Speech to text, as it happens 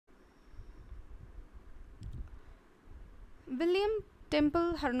William temple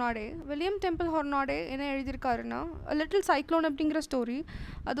ஹொர்னாடே. William temple ஹொர்னாடே என்ன எழுதியிருக்காருன்னா, little cyclone அப்படிங்கிற story.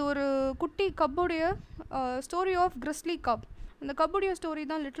 அது ஒரு குட்டி கப்புடைய ஸ்டோரி ஆஃப் கிரிஸ்லி கப். அந்த கப்புடைய ஸ்டோரி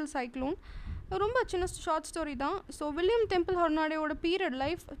தான் லிட்டில் சைக்ளோன். ரொம்ப சின்ன ஷார்ட் ஸ்டோரி தான். So William temple ஹொர்னாடேயோட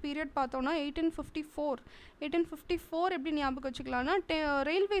life period பார்த்தோன்னா 1854 எப்படி ஞாபகம் வச்சுக்கலாம்னா,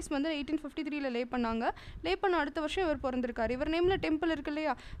 ரயில்வேஸ் வந்து 1853 லே பண்ணாங்க. லே பண்ண அடுத்த வருஷம் இவர் பிறந்திருக்காரு. இவர் நேமில் டெம்பிள் இருக்கு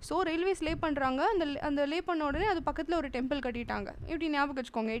இல்லையா, ஸோ ரயில்வேஸ் லே பண்ணுறாங்க. அந்த லே பண்ண உடனே அது பக்கத்தில் ஒரு டெம்பிள் கட்டிட்டாங்க. இப்படி ஞாபகம்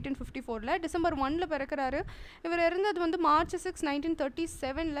வச்சுக்கோங்க. 1854 டிசம்பர் 1 பிறக்கிறாரு. இவர் இறந்தது வந்து March 6,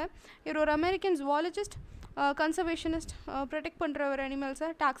 1937. இவர் ஒரு அமெரிக்கன் ஜுவாலஜிஸ்ட், கன்சர்வேஷனிஸ்ட், ப்ரொடெக்ட் பண்ணுற ஒரு அனிமல்ஸை,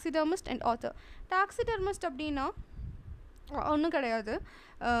 டாக்ஸிடர்மிஸ்ட் அண்ட் ஆத்தர். டாக்ஸிடர்மிஸ்ட் அப்படின்னா ஒன்றும் கிடையாது,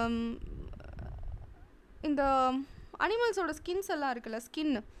 இந்த அனிமல்ஸோட ஸ்கின்ஸ் எல்லாம் இருக்குல்ல,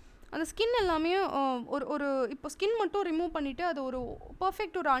 அந்த ஸ்கின் எல்லாமே ஒரு இப்போ ஸ்கின் மட்டும் ரிமூவ் பண்ணிவிட்டு அது ஒரு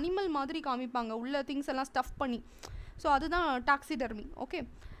பர்ஃபெக்ட் ஒரு அனிமல் மாதிரி காமிப்பாங்க, உள்ள திங்ஸ் எல்லாம் ஸ்டஃப் பண்ணி. ஸோ அதுதான் டாக்ஸிடர்மி. Okay.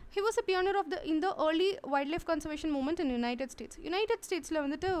 He was a pioneer of in the early wildlife conservation movement in United States. United ஸ்டேட்ஸில்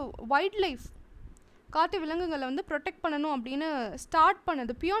வந்துட்டு வைல்ட் லைஃப், காட்டு விலங்குகளை வந்து ப்ரொடெக்ட் பண்ணணும் அப்படின்னு ஸ்டார்ட்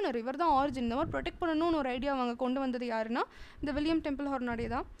பண்ணது பியோனர். இவர் தான் ஆரிஜின். இந்த மாதிரி ப்ரொடெக்ட் பண்ணணும்னு ஒரு ஐடியா அவங்க கொண்டு வந்தது யாருன்னா இந்த வில்லியம் டெம்பிள் ஹொர்னாடே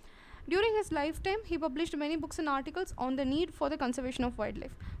தான். During his lifetime, he published many books and articles on the need for the conservation of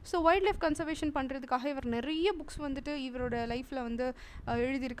wildlife. So wild life conservation பண்ணுறதுக்காக இவர் நிறைய புக்ஸ் வந்துட்டு இவரோட லைஃப்பில் வந்து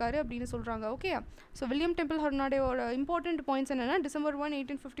எழுதியிருக்காரு அப்படின்னு சொல்கிறாங்க. Okay. So William temple ஹொர்னாடேவோட important points என்னென்னா, December 1,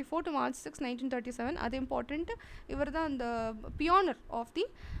 1854 to March 6, 1937. அது இம்பார்ட்டண்ட். இவர் தான் அந்த பியோனர் of the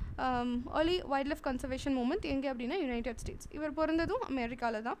early wildlife conservation movement. எங்கே அப்படின்னா யுனைடெட் ஸ்டேட்ஸ். இவர் பிறந்ததும்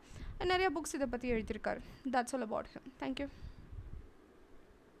அமெரிக்காவில் தான். நிறைய புக்ஸ் இதை பற்றி எழுதியிருக்காரு. That's all about him. Thank you.